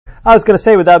I was going to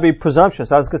say, would that be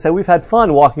presumptuous? I was going to say, we've had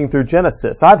fun walking through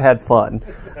Genesis. I've had fun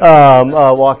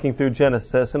walking through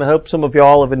Genesis, and I hope some of you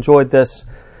all have enjoyed this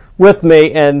with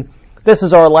me. And this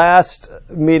is our last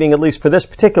meeting, at least for this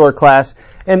particular class.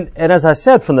 And as I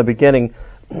said from the beginning,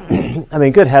 I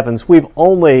mean, good heavens,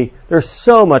 there's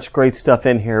so much great stuff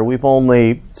in here. We've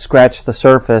only scratched the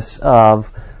surface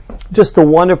of just the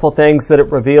wonderful things that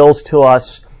it reveals to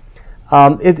us.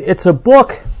 It's a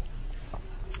book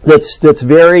that's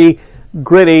very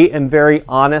gritty and very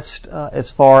honest as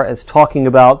far as talking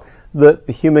about the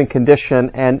human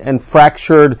condition and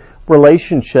fractured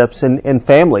relationships and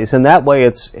families. And that way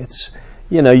it's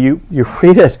you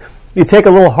read it, you take a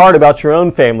little hard about your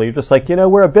own family. You're just like,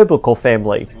 we're a biblical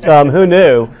family. Who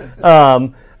knew?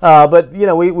 But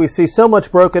we see so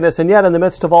much brokenness, and yet in the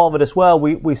midst of all of it as well,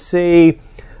 we see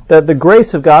the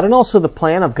grace of God and also the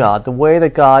plan of God, the way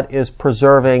that God is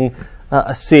preserving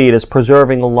a seed, is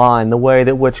preserving a line, the way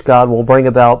that which God will bring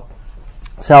about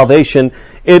salvation.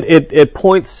 It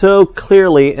points so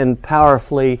clearly and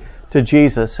powerfully to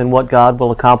Jesus and what God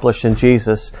will accomplish in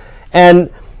Jesus. And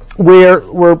we're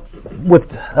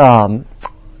with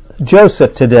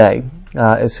Joseph today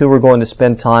is who we're going to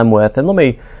spend time with. And let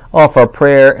me offer a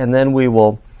prayer, and then we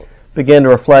will begin to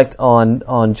reflect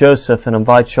on Joseph and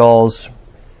invite y'all's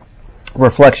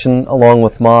reflection along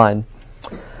with mine.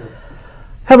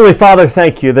 Heavenly Father,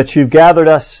 thank you that you've gathered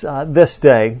us this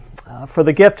day for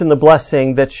the gift and the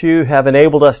blessing that you have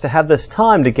enabled us to have this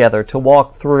time together to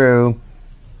walk through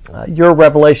your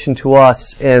revelation to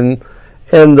us in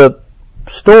the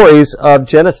stories of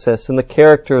Genesis and the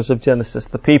characters of Genesis,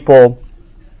 the people.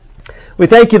 We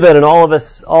thank you that in all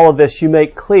of this you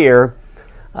make clear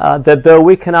that though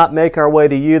we cannot make our way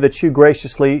to you, that you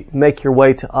graciously make your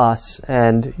way to us,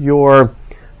 and your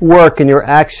work and your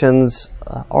actions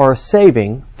are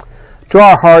saving. Draw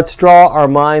our hearts, draw our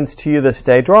minds to you this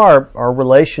day. Draw our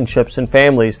relationships and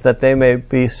families, that they may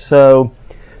be so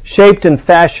shaped and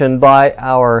fashioned by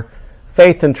our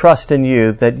faith and trust in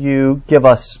you, that you give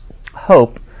us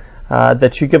hope,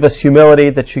 that you give us humility,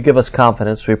 that you give us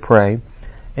confidence, we pray.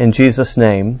 In Jesus'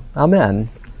 name, amen.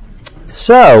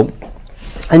 So,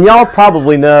 and y'all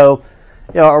probably know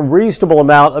a reasonable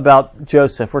amount about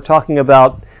Joseph. We're talking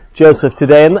about Joseph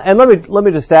today, and let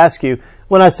me just ask you,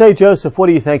 when I say Joseph, what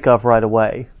do you think of right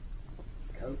away?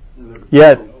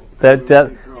 Yeah,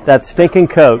 that stinking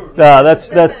coat.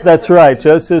 That's right.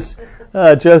 Joseph's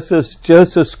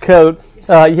coat.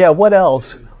 Yeah. What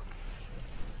else?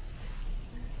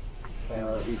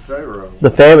 Pharaoh. The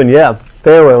famine. Yeah,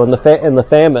 Pharaoh and the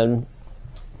famine.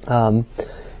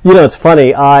 It's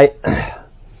funny.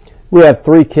 We have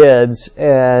 3 kids,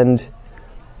 and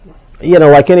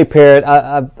like any parent,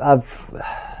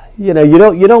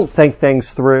 you don't think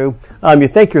things through. You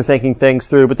think you're thinking things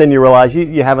through, but then you realize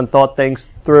you haven't thought things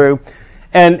through.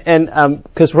 And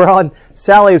because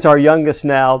Sally is our youngest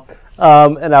now,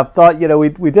 and I've thought,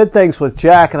 we did things with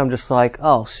Jack, and I'm just like,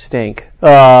 oh, stink.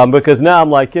 Because now I'm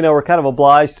like, we're kind of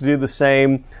obliged to do the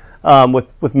same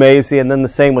with Maisie, and then the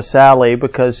same with Sally,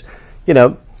 because,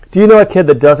 do you know a kid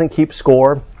that doesn't keep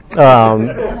score? I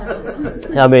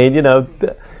mean,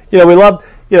 we love,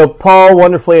 Paul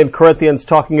wonderfully in Corinthians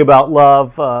talking about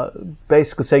love,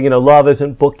 basically saying, love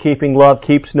isn't bookkeeping, love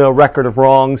keeps no record of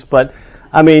wrongs. But,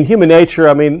 I mean, human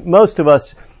nature, most of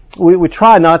us, we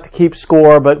try not to keep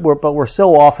score, but we're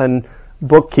so often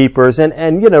bookkeepers.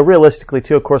 And realistically,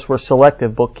 too, of course, we're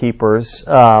selective bookkeepers.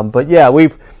 But yeah,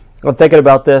 I'm thinking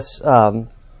about this,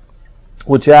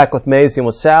 with Jack, with Maisie, and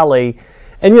with Sally.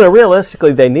 And,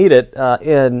 realistically, they need it.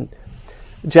 In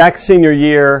Jack's senior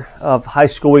year of high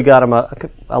school, we got him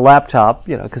a laptop,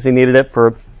 because he needed it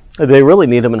they really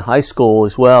need him in high school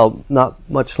as well, not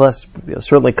much less,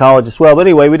 certainly college as well. But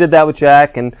anyway, we did that with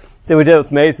Jack, and then we did it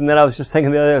with Mason, and then I was just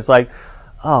thinking the other day, it's like,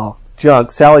 oh,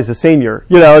 junk, Sally's a senior.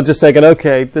 Just thinking,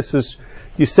 okay,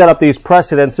 you set up these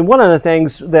precedents. And one of the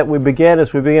things that we began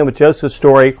with Joseph's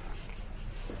story,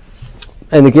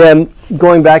 and again,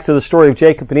 going back to the story of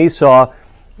Jacob and Esau,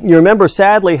 you remember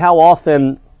sadly how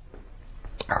often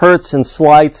hurts and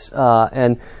slights,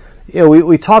 and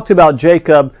we talked about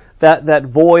Jacob, that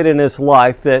void in his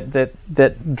life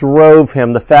that drove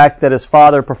him, the fact that his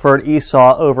father preferred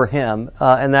Esau over him,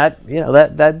 and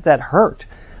that hurt,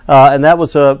 and that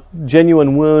was a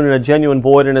genuine wound and a genuine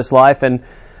void in his life. And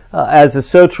as is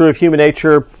so true of human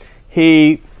nature,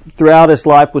 he throughout his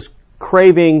life was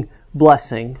craving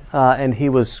blessing, and he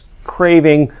was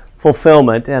craving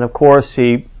fulfillment. And of course,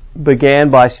 he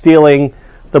began by stealing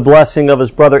the blessing of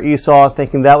his brother Esau,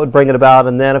 thinking that would bring it about.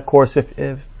 And then, of course,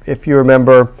 if you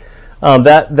remember,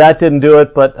 that didn't do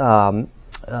it. But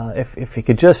if he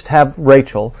could just have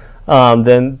Rachel,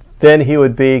 then then he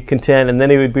would be content, and then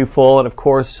he would be full. And of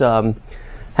course,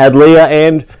 had Leah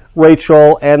and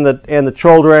Rachel and the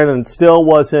children, and still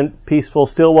wasn't peaceful,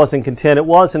 still wasn't content. It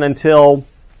wasn't until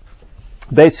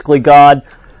basically God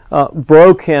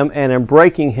broke him, and in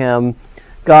breaking him,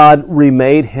 God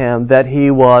remade him, that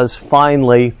he was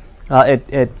finally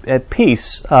at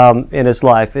peace in his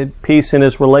life, at peace in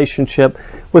his relationship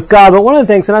with God. But one of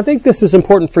the things, and I think this is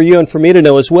important for you and for me to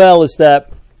know as well, is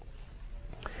that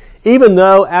even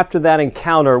though after that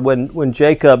encounter, when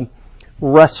Jacob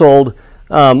wrestled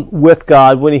with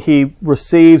God, when he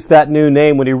receives that new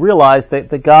name, when he realized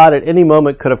that God at any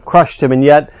moment could have crushed him, and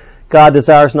yet God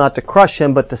desires not to crush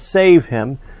him, but to save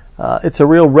him. It's a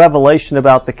real revelation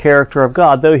about the character of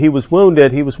God. Though he was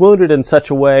wounded in such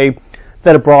a way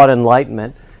that it brought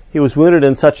enlightenment. He was wounded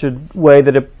in such a way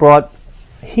that it brought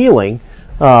healing.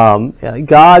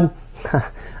 God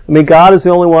is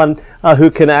the only one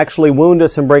who can actually wound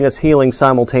us and bring us healing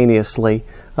simultaneously.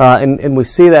 And we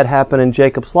see that happen in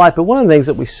Jacob's life. But one of the things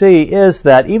that we see is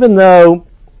that even though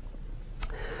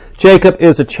Jacob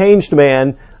is a changed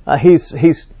man,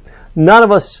 he's none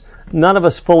of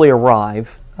us fully arrive.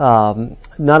 None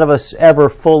of us ever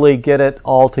fully get it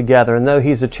all together. And though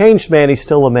he's a changed man, he's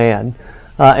still a man.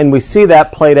 And we see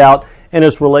that played out in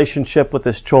his relationship with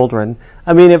his children.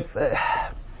 I mean,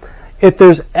 if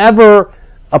there's ever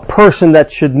a person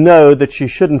that should know that you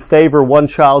shouldn't favor one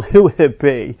child, who would it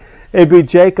be? It'd be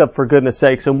Jacob, for goodness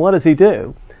sakes. And what does he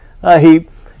do?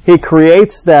 He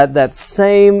creates that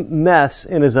same mess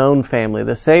in his own family,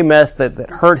 the same mess that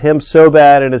hurt him so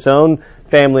bad in his own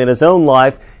family, in his own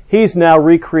life. He's now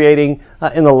recreating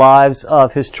in the lives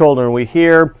of his children. We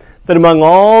hear that among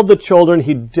all the children,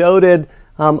 he doted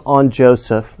on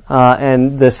Joseph,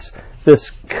 and this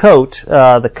coat,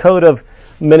 the coat of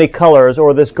many colors,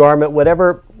 or this garment,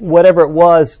 whatever it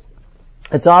was,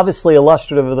 it's obviously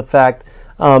illustrative of the fact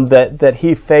that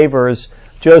he favors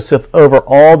Joseph over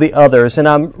all the others. And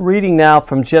I'm reading now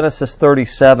from Genesis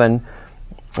 37,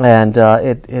 and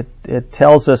it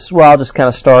tells us. Well, I'll just kind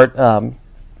of start.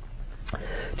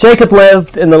 Jacob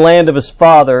lived in the land of his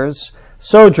fathers,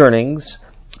 sojournings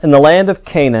in the land of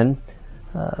Canaan.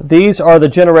 These are the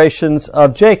generations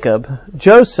of Jacob.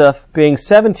 Joseph, being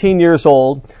 17 years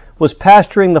old, was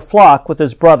pasturing the flock with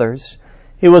his brothers.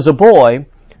 He was a boy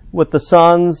with the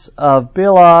sons of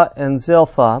Bilhah and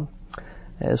Zilpah,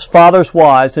 his father's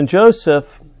wives, and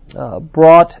Joseph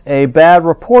brought a bad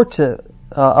report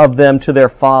of them to their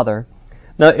father.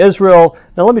 Now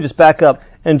let me just back up.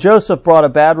 And Joseph brought a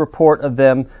bad report of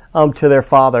them to their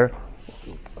father.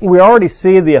 We already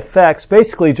see the effects.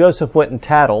 Basically, Joseph went and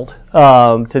tattled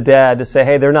to Dad to say,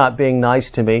 hey, they're not being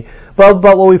nice to me. But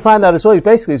what we find out is, well,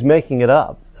 he's making it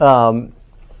up. And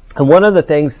one of the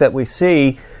things that we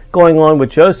see going on with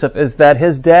Joseph is that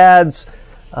his dad's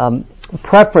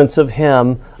preference of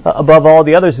him above all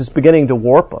the others is beginning to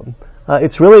warp him.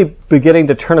 It's really beginning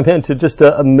to turn him into just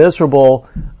a miserable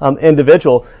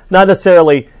individual. Not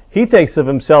necessarily he thinks of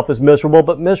himself as miserable,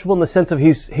 but miserable in the sense of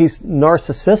he's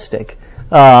narcissistic.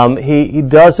 He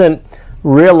doesn't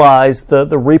realize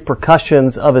the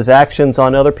repercussions of his actions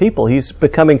on other people. He's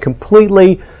becoming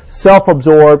completely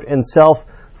self-absorbed and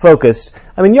self-focused.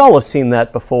 I mean, y'all have seen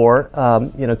that before.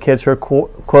 Kids who are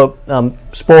quote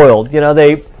spoiled.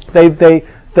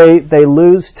 They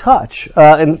lose touch,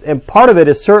 and part of it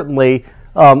is certainly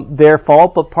their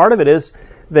fault, but part of it is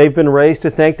they've been raised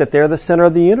to think that they're the center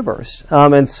of the universe,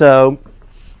 and so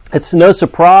it's no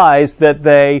surprise that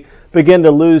they begin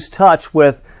to lose touch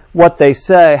with what they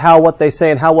say, and how what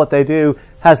they do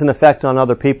has an effect on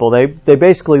other people. They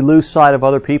basically lose sight of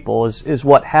other people is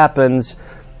what happens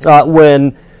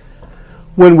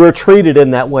when we're treated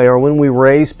in that way, or when we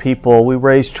raise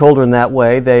children that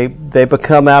way. They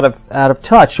become out of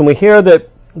touch. And we hear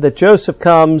that Joseph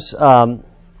comes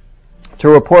to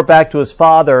report back to his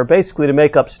father, basically to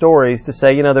make up stories, to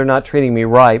say, they're not treating me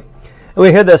right. And we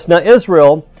hear this. Now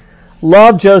Israel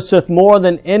loved Joseph more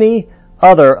than any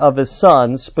other of his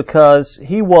sons, because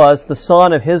he was the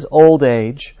son of his old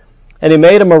age, and he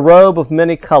made him a robe of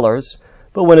many colors.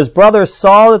 But when his brothers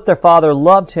saw that their father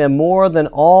loved him more than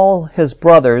all his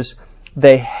brothers,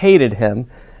 they hated him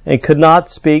and could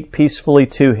not speak peacefully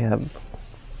to him.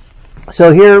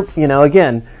 So here,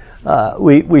 again,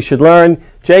 we should learn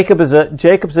Jacob's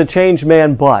a changed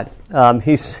man, but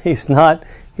he's not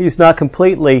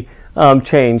completely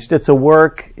changed. It's a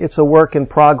work in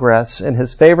progress, and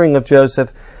his favoring of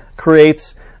Joseph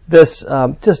creates this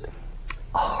just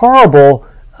horrible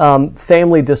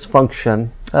family dysfunction,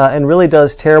 and really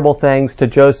does terrible things to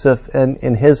Joseph and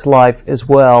in his life as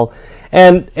well.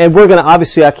 And we're going to,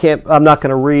 obviously I'm not going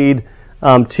to read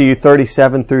to you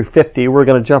 37 through 50. We're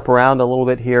going to jump around a little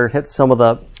bit here, hit some of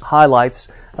the highlights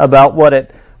about what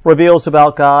it reveals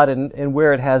about God and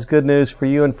where it has good news for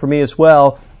you and for me as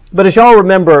well. But as y'all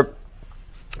remember,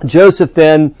 Joseph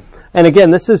then, and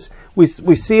again, we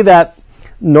see that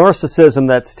narcissism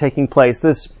that's taking place,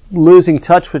 this losing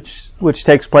touch which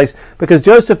takes place because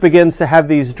Joseph begins to have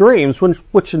these dreams,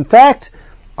 which in fact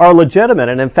are legitimate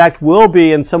and in fact will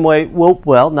be in some way,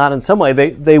 not in some way,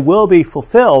 they will be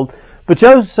fulfilled. But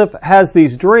Joseph has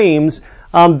these dreams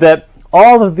that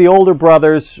all of the older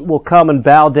brothers will come and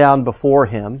bow down before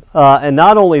him. And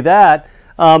not only that,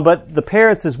 but the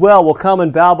parents as well will come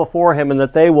and bow before him and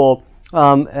that they will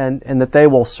and that they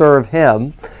will serve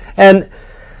him. And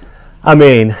I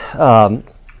mean,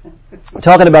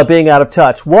 talking about being out of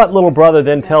touch, what little brother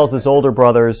then tells his older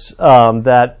brothers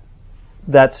that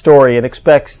story and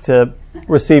expects to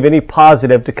receive any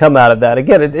positive to come out of that?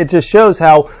 Again, it just shows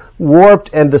how warped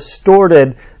and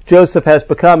distorted Joseph has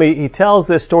become. He tells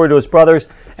this story to his brothers,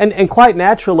 and quite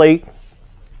naturally,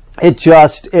 it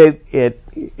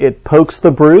pokes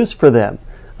the bruise for them.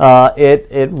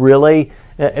 It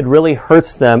really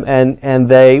hurts them, and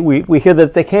we hear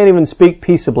that they can't even speak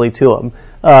peaceably to him.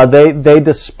 They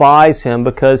despise him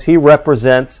because he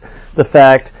represents the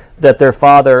fact that their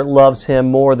father loves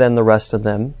him more than the rest of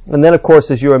them. And then, of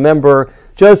course, as you remember,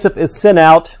 Joseph is sent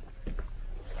out.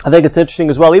 I think it's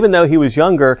interesting as well, even though he was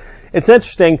younger, it's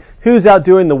interesting who's out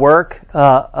doing the work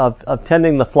of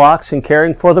tending the flocks and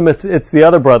caring for them. It's the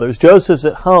other brothers. Joseph's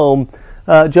at home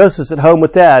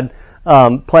with Dad,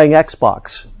 playing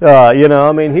Xbox.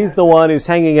 He's the one who's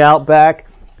hanging out back,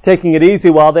 taking it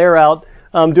easy while they're out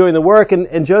doing the work.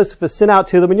 And Joseph is sent out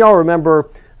to them. And y'all remember,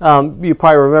 you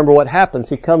probably remember what happens.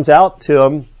 He comes out to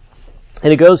them,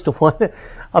 and he goes to one.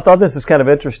 I thought this is kind of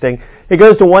interesting. He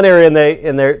goes to one area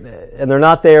and they're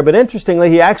not there. But interestingly,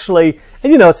 he actually,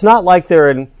 and it's not like they're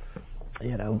in,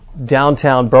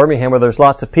 downtown Birmingham where there's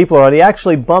lots of people around. He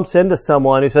actually bumps into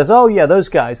someone who says, "Oh yeah, those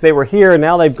guys, they were here and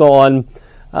now they've gone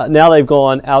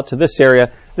out to this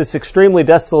area, this extremely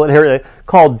desolate area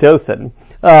called Dothan."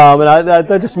 And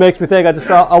that just makes me think,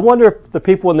 I wonder if the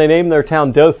people when they named their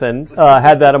town Dothan,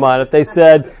 had that in mind. If they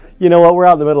said, you know what, we're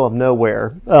out in the middle of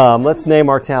nowhere. Let's name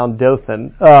our town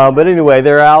Dothan. But anyway,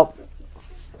 they're out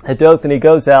at Dothan. He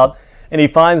goes out and he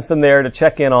finds them there to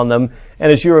check in on them.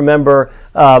 And as you remember,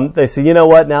 they say, you know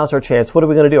what, now's our chance. What are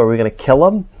we going to do? Are we going to kill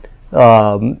them?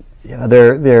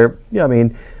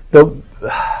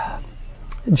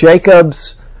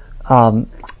 Jacob's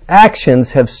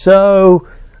actions have so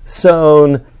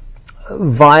sown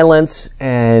violence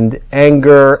and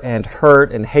anger and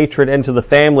hurt and hatred into the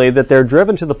family that they're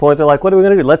driven to the point they're like, what are we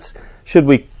going to do?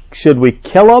 Should we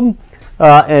kill them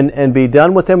and be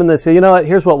done with them? And they say, you know what?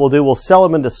 Here's what we'll do. We'll sell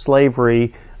them into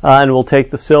slavery and we'll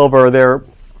take the silver there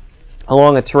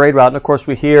along a trade route. And of course,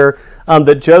 we hear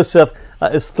that Joseph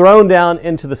is thrown down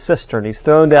into the cistern. He's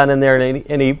thrown down in there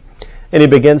and he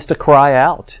begins to cry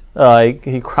out.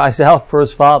 He cries out for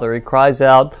his father. He cries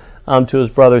out to his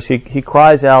brothers. He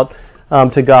cries out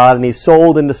to God, and he's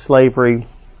sold into slavery.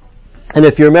 And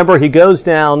if you remember, he goes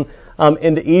down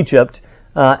into Egypt,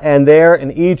 and there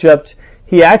in Egypt,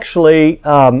 he actually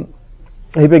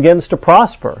he begins to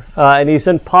prosper, and he's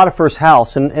in Potiphar's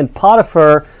house. And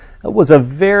Potiphar was a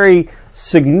very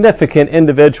significant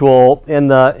individual in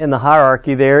the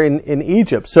hierarchy there in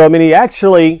Egypt. So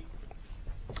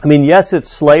yes,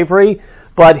 it's slavery,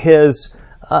 but his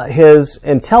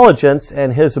intelligence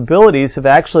and his abilities have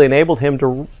actually enabled him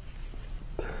to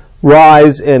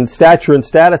rise in stature and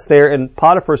status there in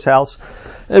Potiphar's house.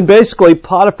 And basically,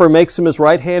 Potiphar makes him his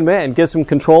right-hand man, gives him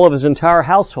control of his entire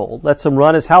household, lets him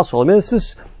run his household. This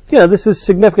is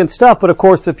significant stuff. But of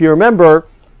course, if you remember,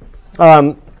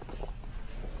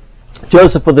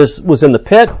 Joseph was in the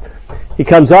pit. He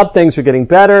comes up, things are getting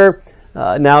better.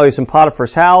 Now he's in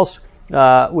Potiphar's house.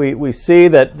 We see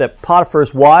that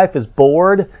Potiphar's wife is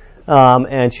bored,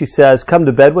 and she says, "Come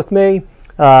to bed with me."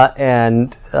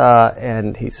 And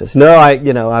he says, "No, I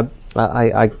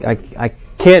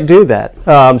can't do that."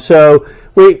 So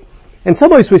in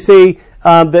some ways, we see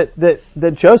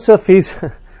that Joseph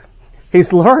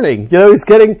he's learning.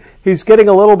 He's getting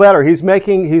a little better. He's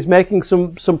making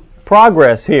some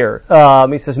progress here.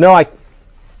 He says, "No, I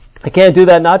can't do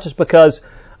that." Not just because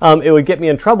it would get me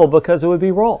in trouble, because it would be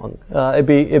wrong. It'd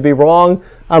be wrong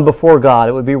before God.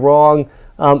 It would be wrong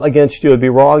against you. It'd be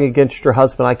wrong against your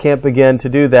husband. I can't begin to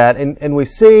do that. And we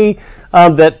see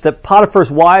that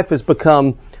Potiphar's wife has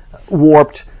become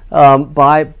warped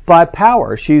by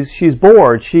power. She's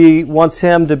bored. She wants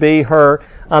him to be her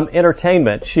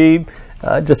entertainment. She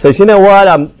just says, "You know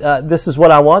what? This is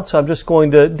what I want, so I'm just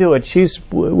going to do it."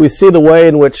 We see the way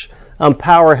in which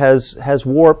power has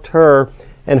warped her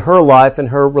and her life and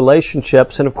her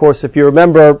relationships. And of course, if you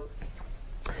remember,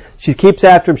 she keeps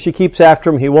after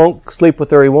him. He won't sleep with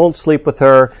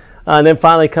her. And then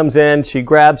finally comes in, she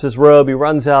grabs his robe, he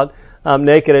runs out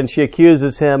naked, and she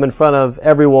accuses him in front of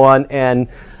everyone. And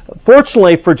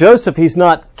fortunately for Joseph, he's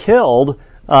not killed,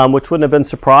 which wouldn't have been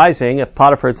surprising if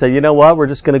Potiphar had said, you know what, we're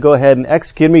just going to go ahead and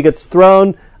execute him. He gets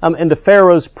thrown into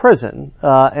Pharaoh's prison.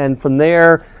 And from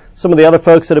there, some of the other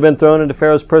folks that have been thrown into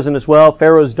Pharaoh's prison as well,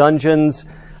 Pharaoh's dungeons,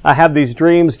 have these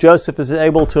dreams. Joseph is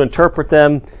able to interpret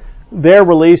them. They're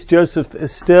released. Joseph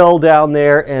is still down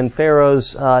there in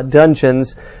Pharaoh's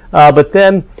dungeons. But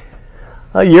then,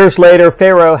 years later,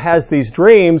 Pharaoh has these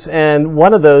dreams, and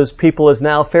one of those people is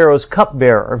now Pharaoh's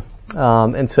cupbearer,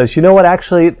 and says, you know what,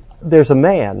 actually, there's a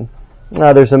man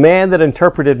that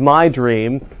interpreted my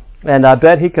dream, and I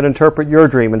bet he can interpret your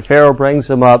dream. And Pharaoh brings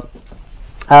him up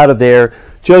out of there.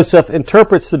 Joseph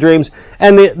interprets the dreams,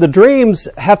 and the dreams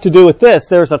have to do with this.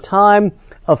 There's a time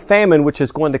of famine which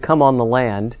is going to come on the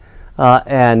land, we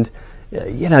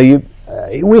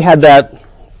had that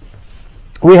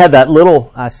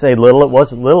little, I say little, it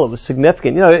wasn't little, it was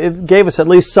significant. It gave us at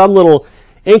least some little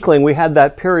inkling. We had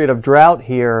that period of drought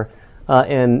here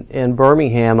in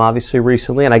Birmingham, obviously,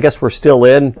 recently, and I guess we're still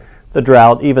in the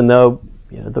drought, even though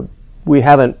we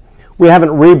haven't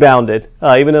rebounded.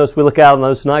 Even though as we look out on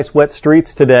those nice wet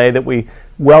streets today, that we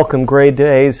welcome gray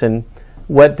days and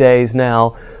wet days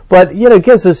now. But it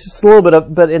gives us just a little bit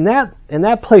of. But in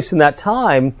that place, in that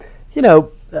time,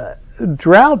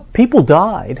 drought, people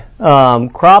died.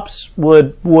 Crops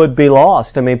would be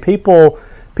lost. I mean, people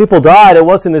died. It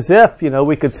wasn't as if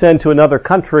we could send to another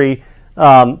country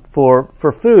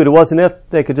for food. It wasn't if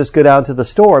they could just go down to the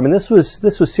store. I mean, this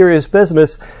was serious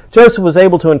business. Joseph was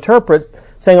able to interpret,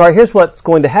 saying, all right, here's what's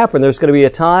going to happen. There's going to be a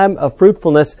time of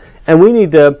fruitfulness, and we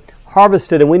need to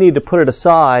harvest it, and we need to put it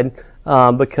aside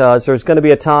because there's going to be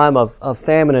a time of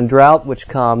famine and drought which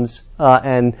comes.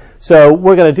 And so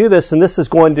we're going to do this, and this is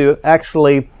going to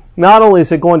actually, not only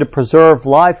is it going to preserve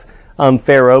life,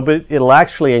 Pharaoh, but it'll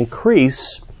actually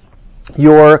increase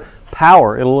your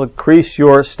power. It'll increase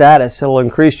your status. It'll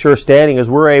increase your standing as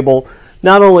we're able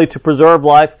not only to preserve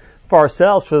life for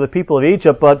ourselves, for the people of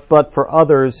Egypt, but for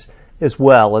others as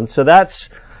well. And so that's,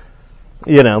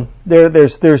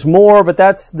 there's more, but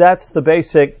that's the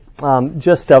basic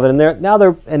gist of it. And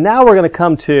now we're going to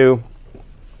come to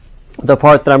the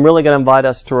part that I'm really going to invite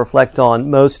us to reflect on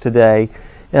most today,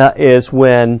 is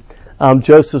when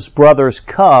Joseph's brothers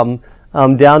come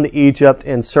down to Egypt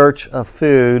in search of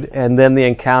food, and then the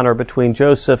encounter between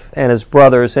Joseph and his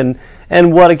brothers, and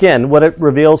what it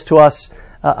reveals to us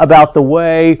about the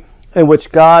way in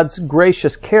which God's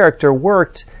gracious character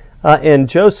worked in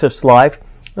Joseph's life,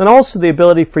 and also the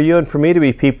ability for you and for me to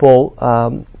be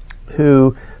people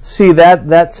who see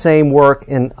that same work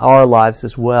in our lives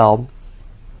as well.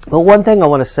 But one thing I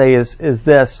want to say is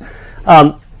this.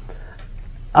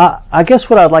 I guess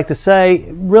what I'd like to say,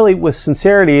 really with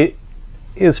sincerity,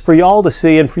 is for y'all to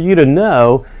see and for you to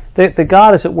know that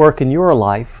God is at work in your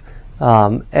life.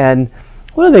 And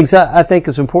one of the things I think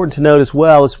is important to note as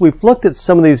well is we've looked at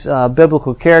some of these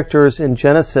biblical characters in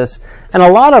Genesis, and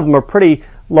a lot of them are pretty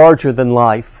larger than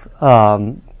life,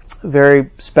 very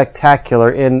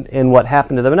spectacular in what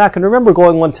happened to them. And I can remember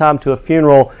going one time to a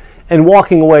funeral and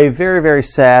walking away very, very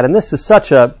sad. And this is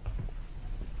such a,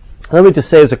 let me just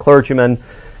say, as a clergyman,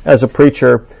 as a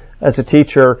preacher, as a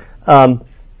teacher,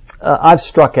 I've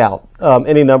struck out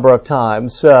any number of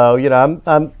times. So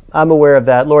I'm aware of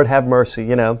that. Lord have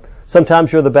mercy.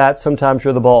 Sometimes you're the bat, sometimes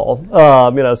you're the ball.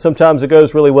 Sometimes it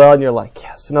goes really well, and you're like,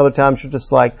 yes. And other times you're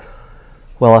just like,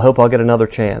 well, I hope I'll get another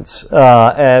chance.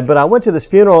 But I went to this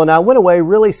funeral, and I went away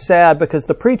really sad because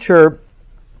the preacher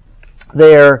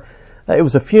there, it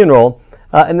was a funeral,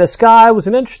 and this guy was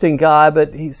an interesting guy,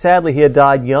 but sadly he had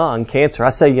died young, cancer. I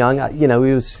say young,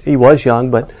 he was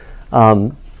young, but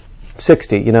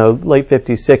 60, late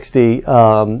 50s, 60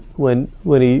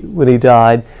 when he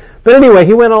died. But anyway,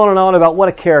 he went on and on about what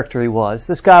a character he was.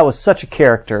 This guy was such a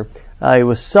character. He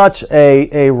was such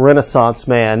a Renaissance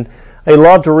man. He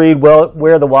loved to read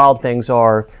Where the Wild Things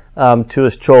Are to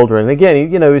his children. And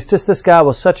again, he's just, this guy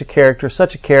was such a character,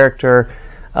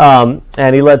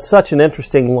 and he led such an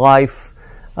interesting life.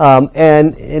 But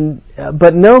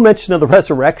no mention of the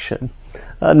resurrection.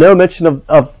 No mention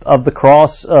of the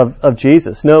cross of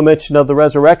Jesus. No mention of the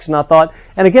resurrection. I thought,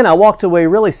 and again, I walked away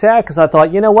really sad because I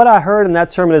thought, what I heard in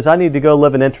that sermon is I need to go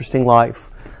live an interesting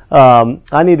life.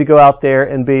 I need to go out there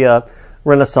and be a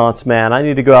Renaissance man. I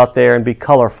need to go out there and be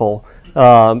colorful.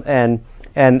 And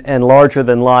and larger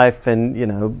than life,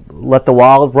 and let the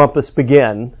wild rumpus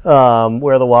begin,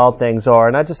 where the wild things are.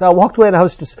 And I walked away, and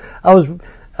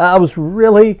I was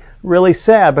really, really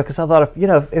sad, because I thought,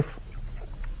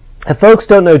 if folks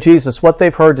don't know Jesus, what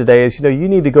they've heard today is, you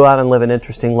need to go out and live an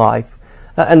interesting life.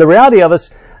 And the reality of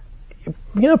us,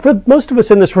 for most of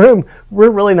us in this room, we're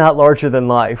really not larger than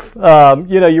life.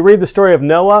 You read the story of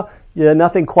Noah,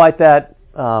 nothing quite that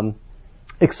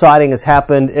exciting has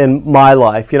happened in my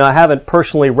life. I haven't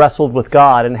personally wrestled with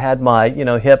God and had my,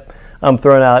 hip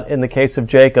thrown out in the case of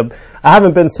Jacob. I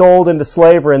haven't been sold into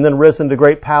slavery and then risen to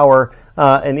great power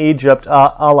in Egypt,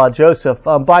 a la Joseph.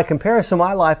 By comparison,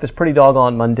 my life is pretty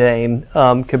doggone mundane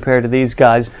compared to these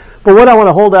guys. But what I want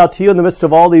to hold out to you in the midst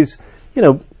of all these,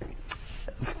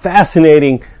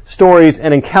 fascinating stories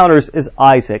and encounters is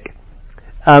Isaac.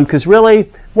 Because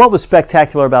really, what was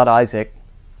spectacular about Isaac?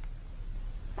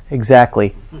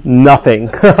 Exactly nothing.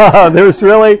 There's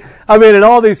really, in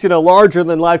all these, larger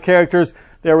than life characters,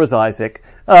 there was Isaac.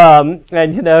 And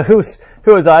who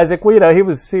was Isaac? Well, he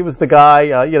was the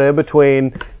guy,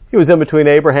 he was in between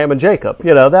Abraham and Jacob.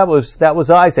 That was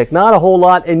Isaac. Not a whole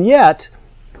lot, and yet,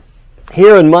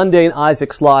 here in mundane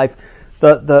Isaac's life,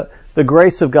 the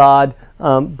grace of God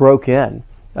broke in,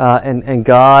 and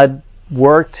God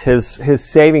worked his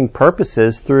saving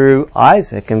purposes through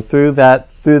Isaac and through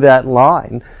that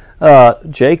line.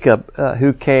 Jacob,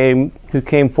 who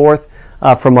came forth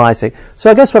from Isaac. So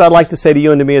I guess what I'd like to say to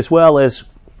you and to me as well is,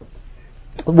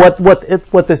 what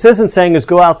this isn't saying is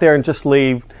go out there and just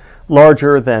leave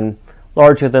larger than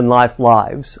life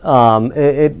lives.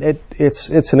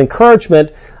 It's an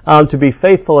encouragement to be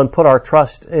faithful and put our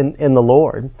trust in the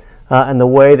Lord and the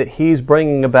way that He's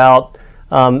bringing about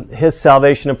His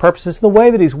salvation and purposes, the way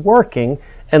that He's working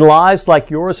in lives like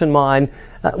yours and mine,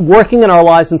 working in our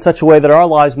lives in such a way that our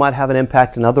lives might have an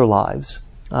impact in other lives,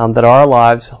 that our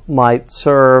lives might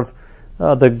serve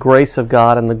the grace of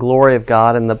God and the glory of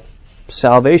God and the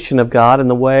salvation of God in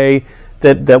the way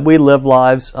that we live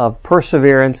lives of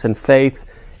perseverance and faith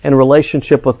and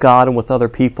relationship with God and with other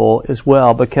people as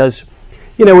well. Because,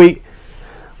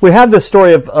 we have this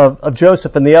story of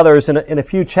Joseph and the others in a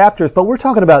few chapters, but we're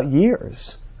talking about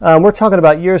years. We're talking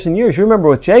about years and years. You remember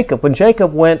with Jacob, when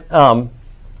Jacob went over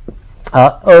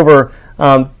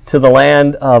to the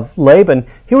land of Laban,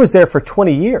 he was there for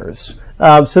 20 years.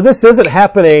 So this isn't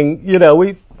happening,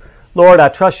 Lord, I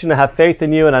trust you and I have faith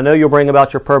in you, and I know you'll bring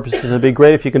about your purposes. It'd be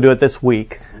great if you can do it this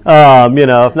week.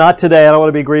 If not today, I don't want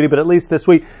to be greedy, but at least this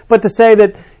week. But to say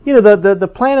that, the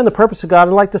plan and the purpose of God,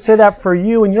 I'd like to say that for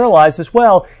you in your lives as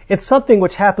well. It's something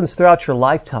which happens throughout your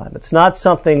lifetime. It's not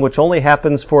something which only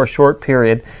happens for a short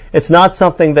period. It's not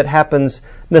something that happens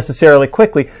necessarily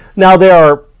quickly. Now,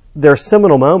 there are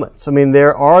seminal moments.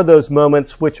 There are those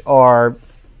moments which are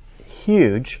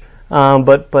huge,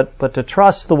 but to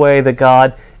trust the way that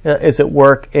God is at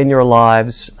work in your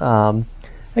lives.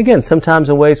 Again, sometimes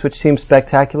in ways which seem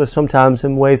spectacular, sometimes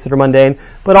in ways that are mundane,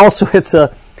 but also it's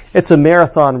a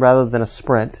marathon rather than a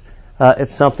sprint.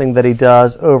 It's something that He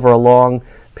does over a long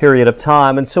period of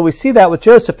time. And so we see that with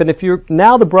Joseph. And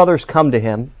now the brothers come to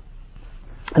him,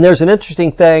 and there's an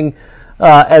interesting thing,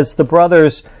 as the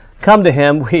brothers come to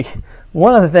him,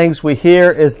 one of the things we hear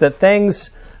is that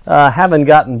things haven't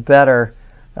gotten better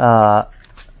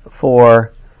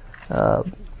for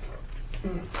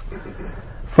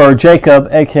Jacob,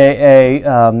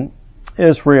 aka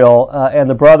Israel, and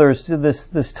the brothers.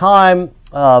 This time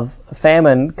of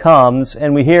famine comes,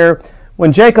 and we hear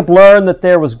when Jacob learned that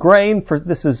there was grain for.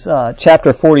 This is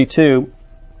chapter 42.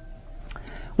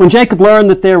 When Jacob learned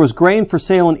that there was grain for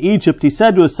sale in Egypt, he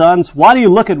said to his sons, "Why do you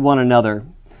look at one another?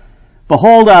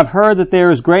 Behold, I have heard that there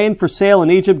is grain for sale in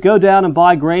Egypt. Go down and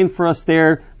buy grain for us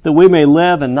there, that we may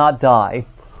live and not die."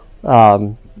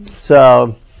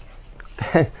 So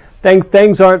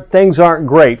things aren't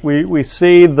great. We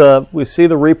see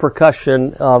the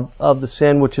repercussion of the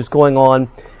sin which is going on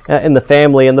in the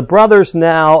family, and the brothers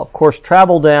now, of course,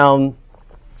 travel down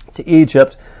to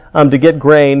Egypt to get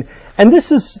grain. And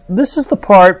this is the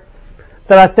part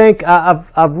that I think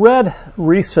I've read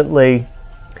recently.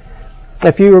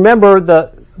 If you remember,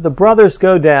 the brothers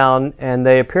go down and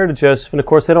they appear to Joseph, and of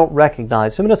course they don't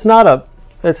recognize him. And it's not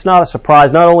a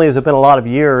surprise. Not only has it been a lot of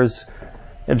years,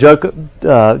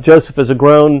 Joseph is a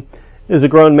grown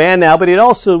man now, but he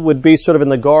also would be sort of in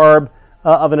the garb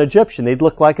of an Egyptian. He'd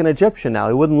look like an Egyptian now.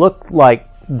 He wouldn't look like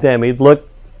them. He'd look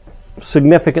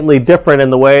significantly different in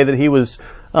the way that he was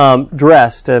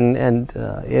dressed and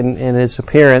in his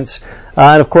appearance.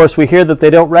 And of course, we hear that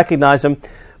they don't recognize him.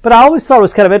 But I always thought it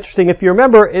was kind of interesting. If you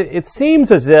remember, it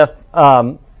seems as if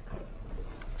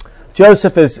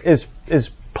Joseph is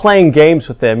playing games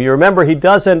with them. You remember he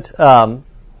doesn't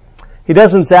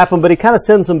zap them, but he kind of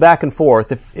sends them back and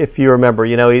forth. If you remember,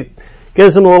 he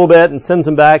gives them a little bit and sends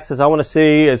them back. Says, "I want to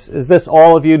see. Is this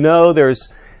all of you?" No, there's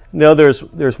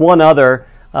one other,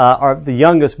 the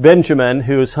youngest Benjamin,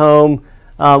 who is home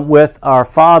with our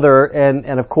father,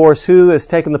 and of course, who has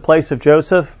taken the place of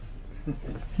Joseph?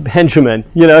 Benjamin.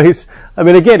 He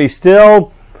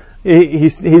still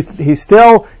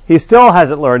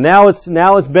hasn't learned. Now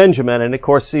it's Benjamin, and of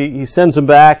course he sends him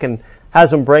back and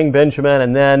has him bring Benjamin,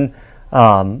 and then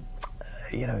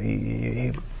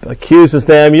he accuses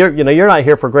them. You're not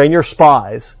here for grain. You're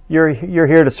spies. You're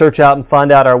here to search out and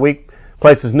find out our weak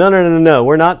places. No.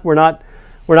 We're not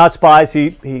spies.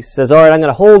 He says, all right, I'm going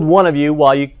to hold one of you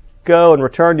while you go and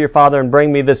return to your father and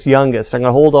bring me this youngest. I'm going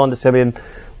to hold on to Simeon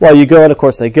while you go. And of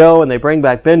course they go and they bring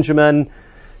back Benjamin.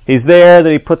 He's there.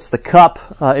 Then he puts the cup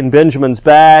in Benjamin's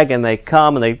bag, and they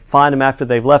come and they find him after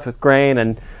they've left with grain.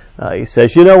 And he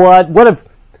says, you know what? What if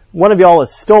one of y'all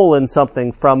has stolen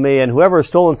something from me, and whoever has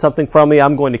stolen something from me,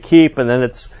 I'm going to keep? And then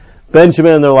it's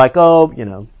Benjamin, and they're like,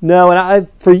 no. And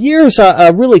for years, I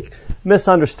really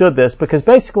misunderstood this, because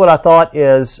basically what I thought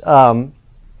is, it's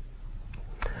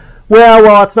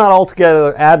not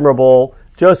altogether admirable.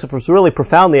 Joseph was really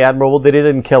profoundly admirable that he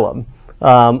didn't kill him,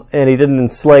 and he didn't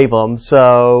enslave him.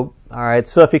 So, all right.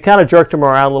 So if he kind of jerked him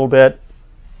around a little bit,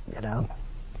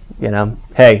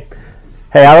 hey,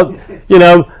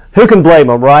 who can blame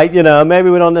them, right? Maybe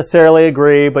we don't necessarily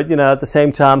agree, but at the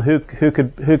same time, who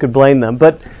could blame them?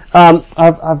 But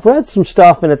I've read some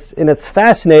stuff, and it's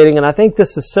fascinating, and I think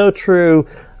this is so true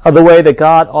of the way that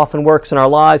God often works in our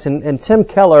lives. And Tim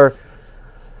Keller,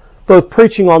 both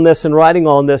preaching on this and writing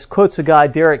on this, quotes a guy,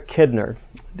 Derek Kidner.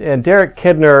 And Derek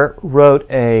Kidner wrote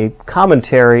a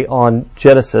commentary on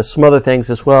Genesis, some other things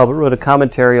as well, but wrote a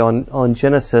commentary on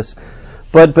Genesis.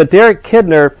 But Derek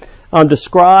Kidner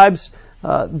describes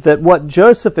that what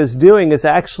Joseph is doing is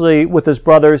actually, with his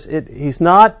brothers, he's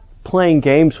not playing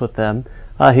games with them.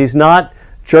 He's not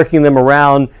jerking them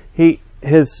around.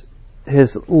 His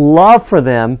love for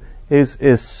them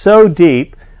is so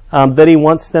deep that he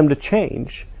wants them to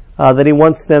change, that he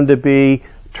wants them to be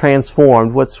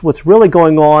transformed. What's really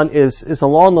going on is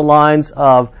along the lines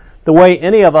of the way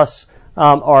any of us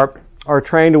are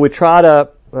trained, and we try to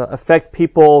affect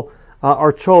people,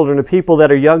 our children, the people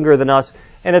that are younger than us.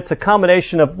 And it's a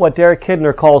combination of what Derek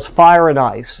Kidner calls fire and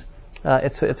ice.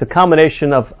 It's a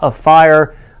combination of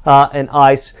fire and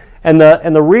ice. And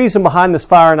the reason behind this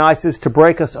fire and ice is to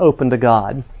break us open to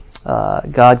God.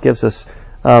 God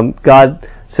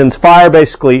sends fire,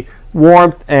 basically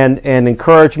warmth and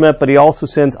encouragement, but he also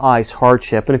sends ice,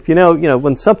 hardship. And if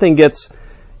when something gets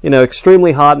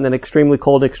extremely hot and then extremely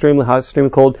cold, extremely hot,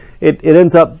 extremely cold, it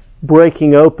ends up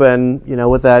breaking open,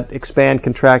 with that expand,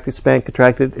 contract, it's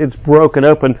broken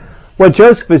open. What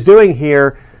Joseph is doing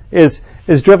here is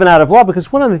driven out of love,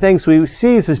 because one of the things we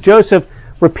see is Joseph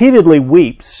repeatedly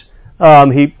weeps.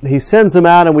 He sends them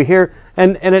out, and we hear,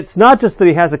 and it's not just that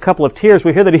he has a couple of tears.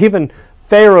 We hear that even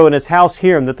Pharaoh in his house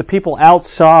hear him, that the people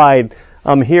outside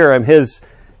hear him. His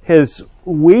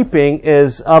weeping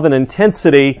is of an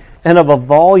intensity and of a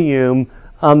volume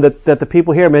that the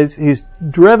people hear him. He's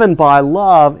driven by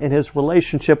love in his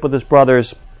relationship with his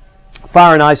brothers.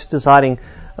 Fire and ice deciding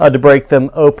to break them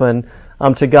open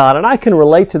to God. And I can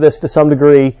relate to this to some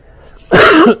degree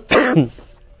in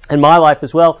my life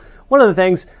as well. One of the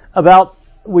things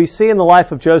we see in the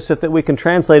life of Joseph that we can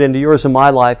translate into yours and my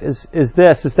life is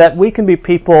that we can be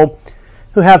people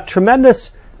who have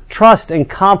tremendous trust and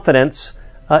confidence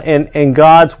in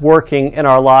God's working in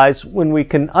our lives when we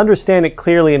can understand it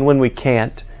clearly and when we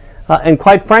can't. And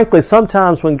quite frankly,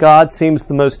 sometimes when God seems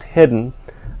the most hidden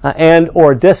and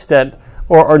or distant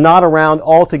or not around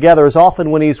altogether is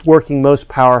often when he's working most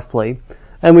powerfully.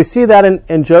 And we see that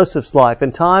in Joseph's life.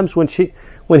 In times when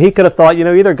he could have thought,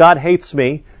 either God hates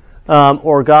me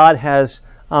or God has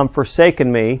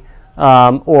forsaken me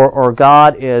or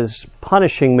God is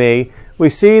punishing me, we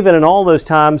see that in all those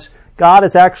times God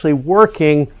is actually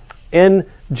working in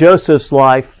Joseph's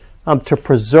life to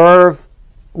preserve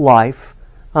life,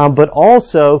 but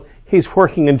also he's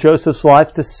working in Joseph's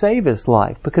life to save his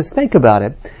life. Because think about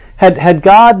it. Had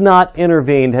God not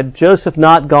intervened, had Joseph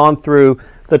not gone through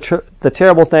the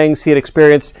terrible things he had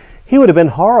experienced, he would have been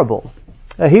horrible.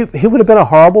 He would have been a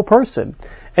horrible person.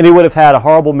 And he would have had a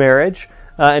horrible marriage,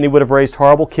 and he would have raised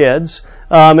horrible kids.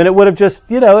 And it would have just,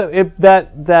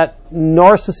 that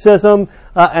narcissism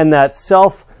and that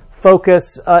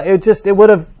self-focus, it would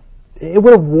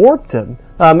have warped him.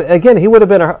 Again, he would have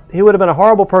been a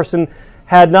horrible person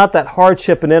had not that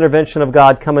hardship and intervention of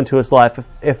God come into his life.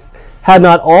 If had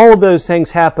not all of those things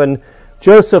happened,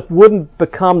 Joseph wouldn't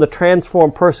become the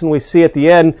transformed person we see at the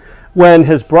end when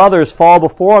his brothers fall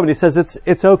before him and he says,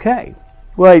 it's okay.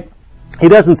 Well, he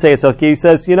doesn't say it's okay. He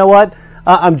says, you know what?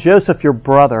 I'm Joseph, your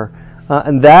brother.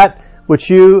 And that which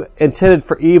you intended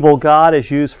for evil, God has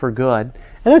used for good.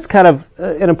 And that's kind of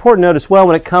an important note as well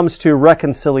when it comes to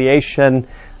reconciliation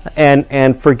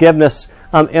and forgiveness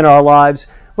in our lives.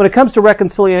 When it comes to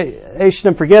reconciliation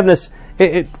and forgiveness,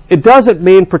 it doesn't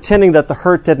mean pretending that the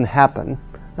hurt didn't happen.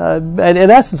 And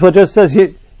in essence, what Joseph says,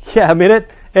 it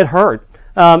hurt.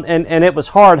 And it was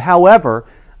hard. However,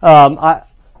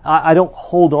 I don't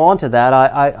hold on to that.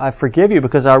 I forgive you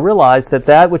because I realize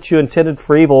that which you intended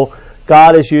for evil,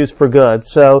 God has used for good.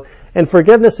 So in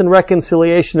forgiveness and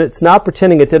reconciliation, it's not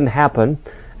pretending it didn't happen,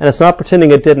 and it's not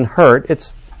pretending it didn't hurt.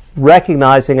 It's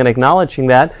recognizing and acknowledging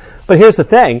that. But here's the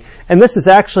thing, and this is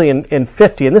actually in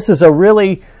 50, and this is a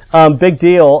really big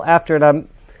deal after, and I'm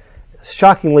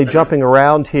shockingly jumping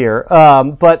around here,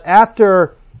 but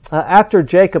after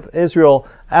Israel,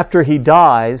 after he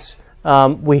dies,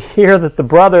 we hear that the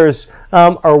brothers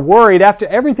are worried. After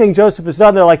everything Joseph has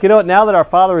done, they're like, you know what, now that our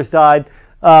father has died,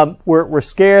 we're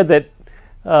scared that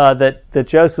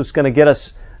Joseph's going to get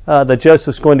us, that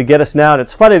Joseph's going to get us now. And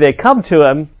it's funny, they come to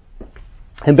him,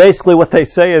 and basically what they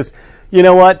say is, you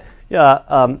know what,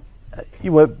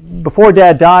 before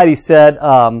Dad died, he said,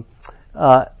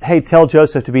 hey, tell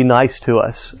Joseph to be nice to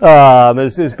us,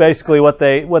 is basically what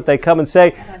they come and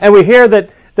say. And we hear that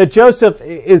Joseph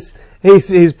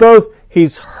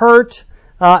he's hurt,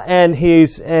 and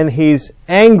he's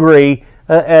angry,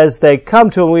 as they come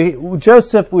to him.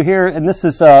 Joseph, we hear, and this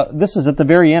is at the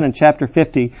very end in chapter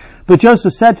 50, but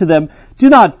Joseph said to them, do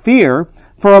not fear,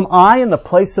 for am I in the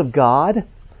place of God?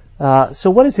 So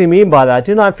what does he mean by that?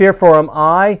 Do not fear, for am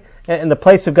I in the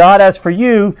place of God? As for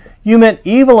you, you meant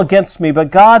evil against me, but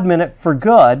God meant it for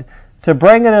good, to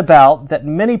bring it about that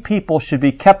many people should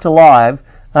be kept alive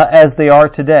as they are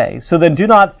today. So then do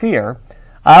not fear.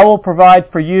 I will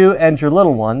provide for you and your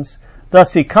little ones.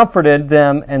 Thus he comforted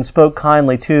them and spoke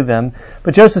kindly to them.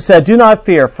 But Joseph said, do not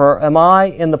fear, for am I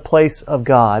in the place of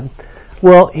God?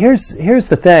 Well, here's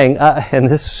the thing, and I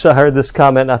heard this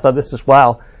comment and I thought, this is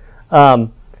wow.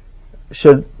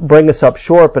 Should bring us up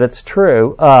short, but it's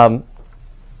true.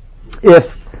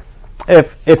 If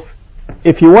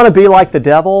you want to be like the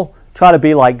devil, try to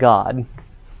be like God.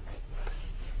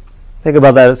 Think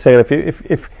about that a second.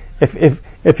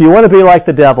 If you want to be like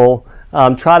the devil,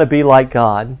 try to be like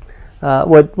God.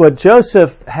 What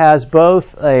Joseph has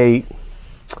both a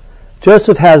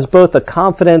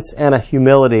confidence and a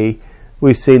humility.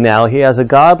 We see now he has a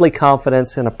godly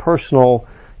confidence and a personal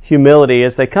humility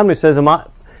as they come to him. He says,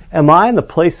 "Am I in the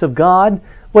place of God?"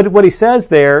 What he says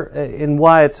there, and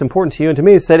why it's important to you and to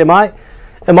me, is that, "Am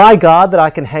I God that I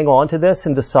can hang on to this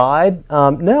and decide?"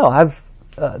 No,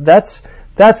 that's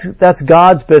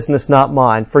God's business, not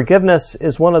mine. Forgiveness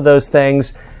is one of those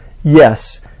things.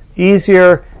 Yes,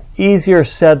 easier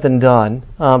said than done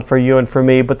for you and for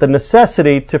me, but the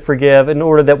necessity to forgive in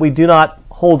order that we do not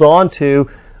hold on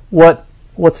to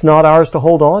what's not ours to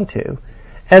hold on to.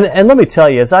 And let me tell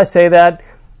you, as I say that,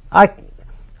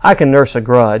 I can nurse a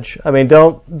grudge. I mean,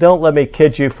 don't let me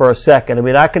kid you for a second. I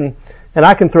mean, I can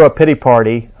throw a pity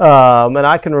party, and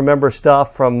I can remember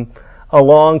stuff from a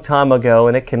long time ago,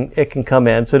 and it can come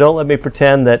in. So don't let me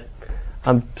pretend that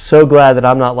I'm so glad that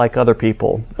I'm not like other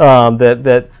people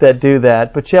that do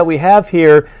that. But yet we have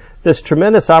here this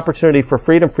tremendous opportunity for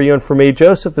freedom for you and for me.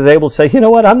 Joseph is able to say, you know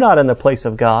what, I'm not in the place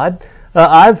of God.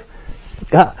 I've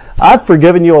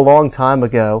forgiven you a long time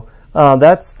ago.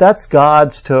 That's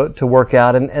God's to work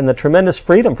out, and the tremendous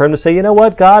freedom for him to say, you know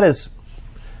what, God has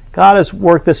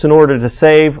worked this in order to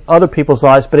save other people's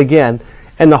lives. But again,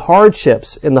 in the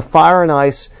hardships, in the fire and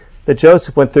ice that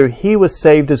Joseph went through, he was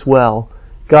saved as well.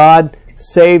 God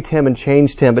saved him and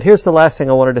changed him. But here's the last thing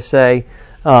I wanted to say,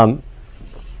 and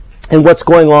what's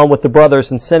going on with the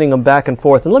brothers and sending them back and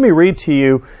forth. And let me read to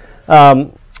you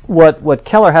what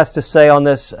Keller has to say on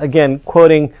this, again,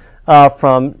 quoting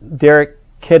from Derek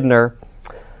Kidner.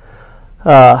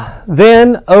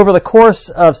 Then, over the course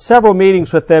of several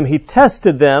meetings with them, he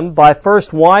tested them by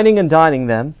first wining and dining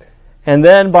them, and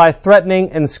then by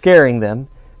threatening and scaring them.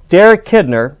 Derek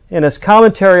Kidner, in his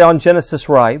commentary on Genesis,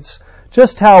 writes,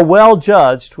 just how well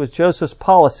judged was Joseph's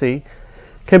policy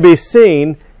can be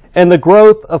seen in the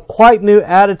growth of quite new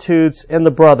attitudes in the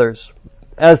brothers,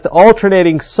 as the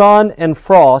alternating sun and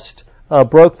frost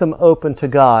broke them open to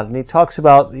God. And he talks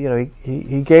about,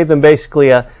 he gave them basically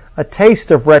a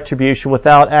taste of retribution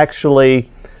without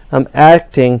actually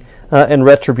acting in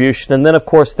retribution. And then, of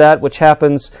course, that which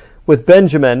happens with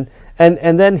Benjamin.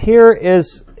 And then here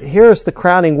is the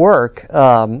crowning work.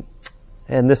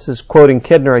 and this is quoting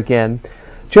Kidner again,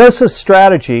 Joseph's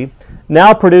strategy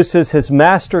now produces his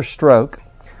master stroke.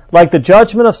 Like the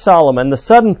judgment of Solomon, the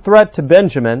sudden threat to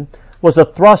Benjamin was a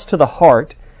thrust to the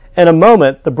heart. In a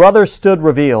moment, the brothers stood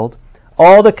revealed.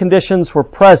 All the conditions were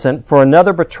present for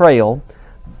another betrayal.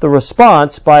 The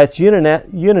response, by its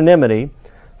unanimity,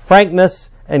 frankness,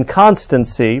 and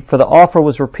constancy, for the offer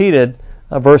was repeated,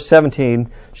 verse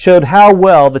 17, showed how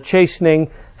well the chastening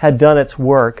had done its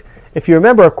work. If you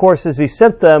remember, of course, as he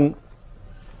sent them,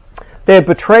 they had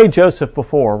betrayed Joseph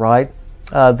before, right?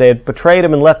 They had betrayed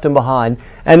him and left him behind.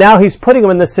 And now he's putting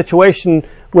them in this situation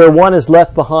where one is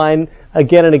left behind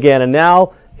again and again. And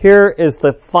now here is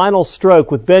the final stroke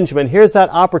with Benjamin. Here's that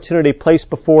opportunity placed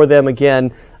before them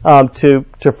again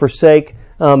to forsake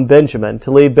Benjamin,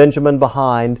 to leave Benjamin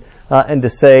behind and to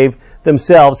save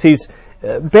themselves. He's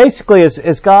basically,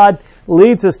 as God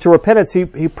leads us to repentance,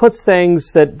 he puts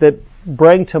things that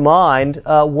bring to mind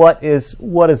what is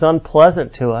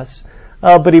unpleasant to us,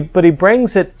 but he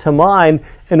brings it to mind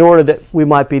in order that we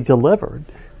might be delivered,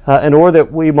 in order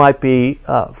that we might be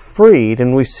freed,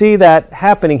 and we see that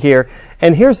happening here.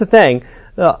 And here's the thing: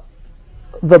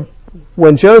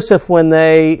 when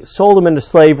they sold him into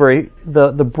slavery,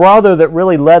 the brother that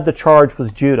really led the charge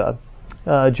was Judah.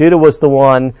 Judah was the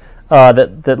one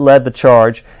that led the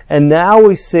charge, and now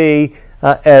we see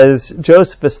as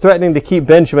Joseph is threatening to keep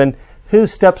Benjamin, who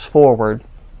steps forward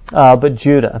but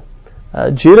Judah?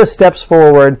 Judah steps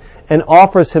forward and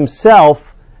offers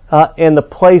himself in the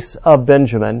place of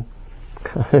Benjamin.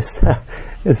 Is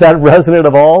that resonant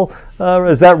of all?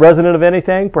 Is that resonant of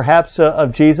anything? Perhaps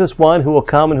of Jesus, one who will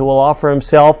come and who will offer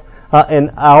himself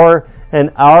in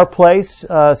our place.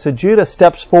 So Judah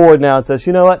steps forward now and says,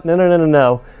 "You know what?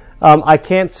 No. I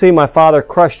can't see my father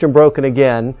crushed and broken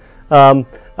again.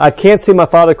 I can't see my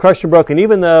father crushed and broken,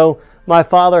 even though my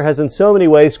father has in so many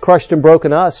ways crushed and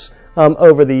broken us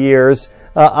over the years.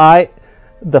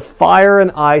 The fire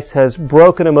and ice has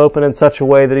broken him open in such a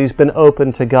way that he's been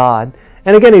open to God."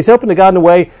 And again, he's open to God in a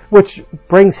way which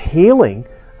brings healing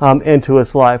into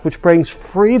his life, which brings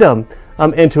freedom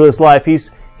into his life.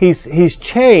 He's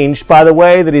changed by the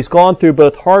way that he's gone through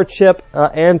both hardship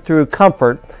and through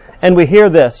comfort. And we hear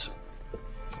this.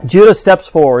 Judah steps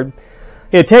forward.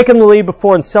 He had taken the lead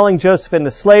before in selling Joseph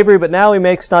into slavery, but now he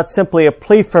makes not simply a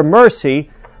plea for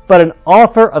mercy, but an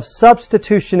offer of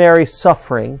substitutionary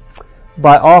suffering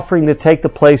by offering to take the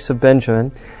place of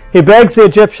Benjamin. He begs the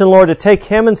Egyptian lord to take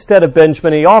him instead of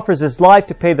Benjamin. He offers his life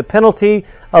to pay the penalty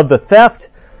of the theft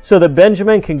so that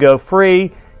Benjamin can go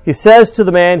free. He says to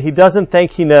the man he doesn't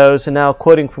think he knows, and now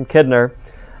quoting from Kidner,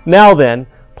 "Now then,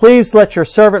 please let your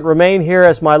servant remain here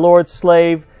as my lord's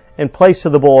slave in place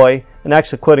of the boy," and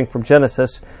actually quoting from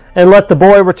Genesis, "and let the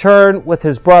boy return with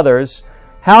his brothers.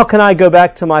 How can I go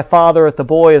back to my father if the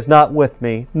boy is not with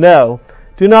me? No,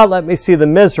 do not let me see the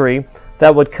misery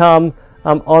that would come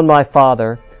on my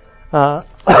father." And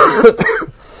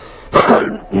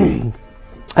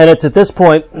it's at this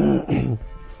point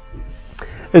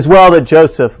as well that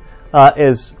Joseph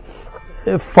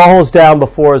falls down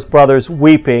before his brothers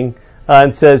weeping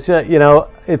and says, "You know,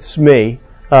 it's me.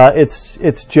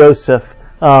 It's Joseph,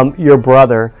 your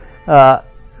brother."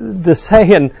 To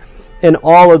say in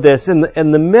all of this,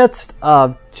 in the midst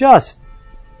of just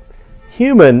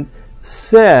human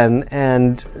sin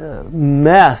and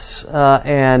mess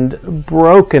and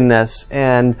brokenness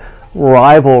and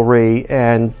rivalry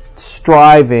and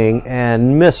striving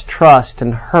and mistrust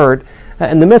and hurt,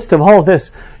 in the midst of all of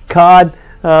this, God,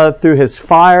 through his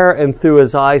fire and through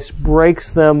his ice,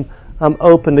 breaks them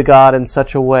open to God in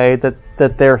such a way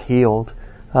that they're healed,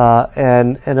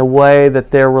 and in a way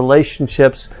that their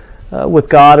relationships with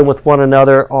God and with one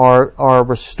another are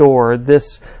restored.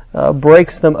 This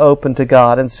breaks them open to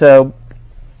God. And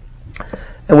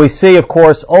we see, of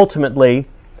course, ultimately,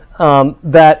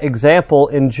 that example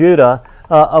in Judah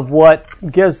of what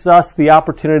gives us the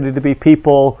opportunity to be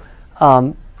people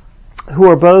who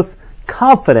are both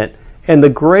confident in the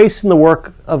grace and the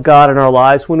work of God in our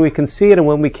lives when we can see it and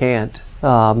when we can't.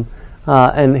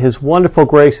 And his wonderful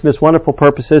grace and his wonderful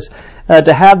purposes,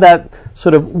 to have that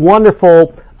sort of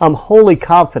wonderful, holy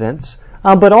confidence,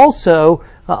 but also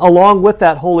along with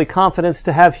that holy confidence,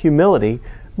 to have humility,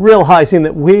 realizing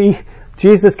that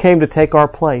Jesus came to take our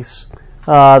place,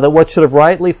 that what should have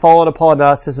rightly fallen upon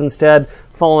us has instead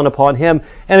fallen upon him.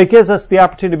 And it gives us the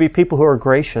opportunity to be people who are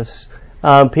gracious,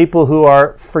 people who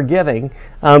are forgiving,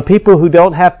 people who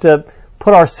don't have to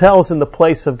put ourselves in the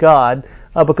place of God,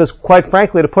 because quite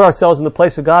frankly, to put ourselves in the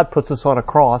place of God puts us on a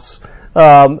cross.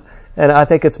 And I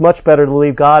think it's much better to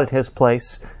leave God at his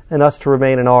place and us to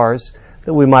remain in ours,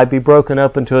 that we might be broken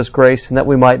open to his grace and that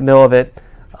we might know of it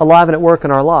alive and at work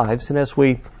in our lives. And as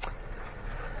we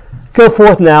go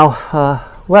forth now,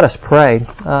 let us pray.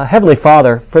 Heavenly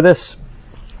Father, for this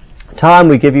time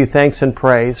we give you thanks and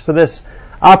praise, for this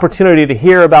opportunity to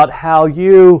hear about how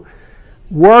you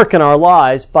work in our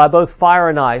lives by both fire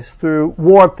and ice, through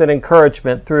warmth and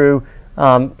encouragement, through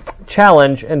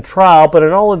challenge and trial, but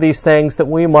in all of these things that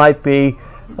we might be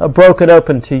broken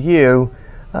open to you,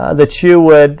 that you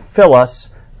would fill us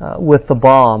with the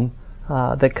balm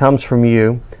that comes from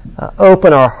you.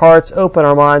 Open our hearts, open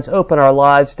our minds, open our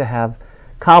lives to have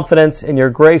confidence in your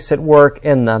grace at work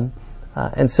in them,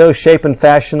 and so shape and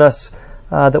fashion us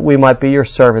that we might be your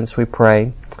servants, we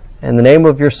pray. In the name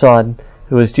of your Son,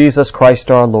 who is Jesus Christ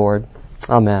our Lord.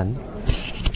 Amen.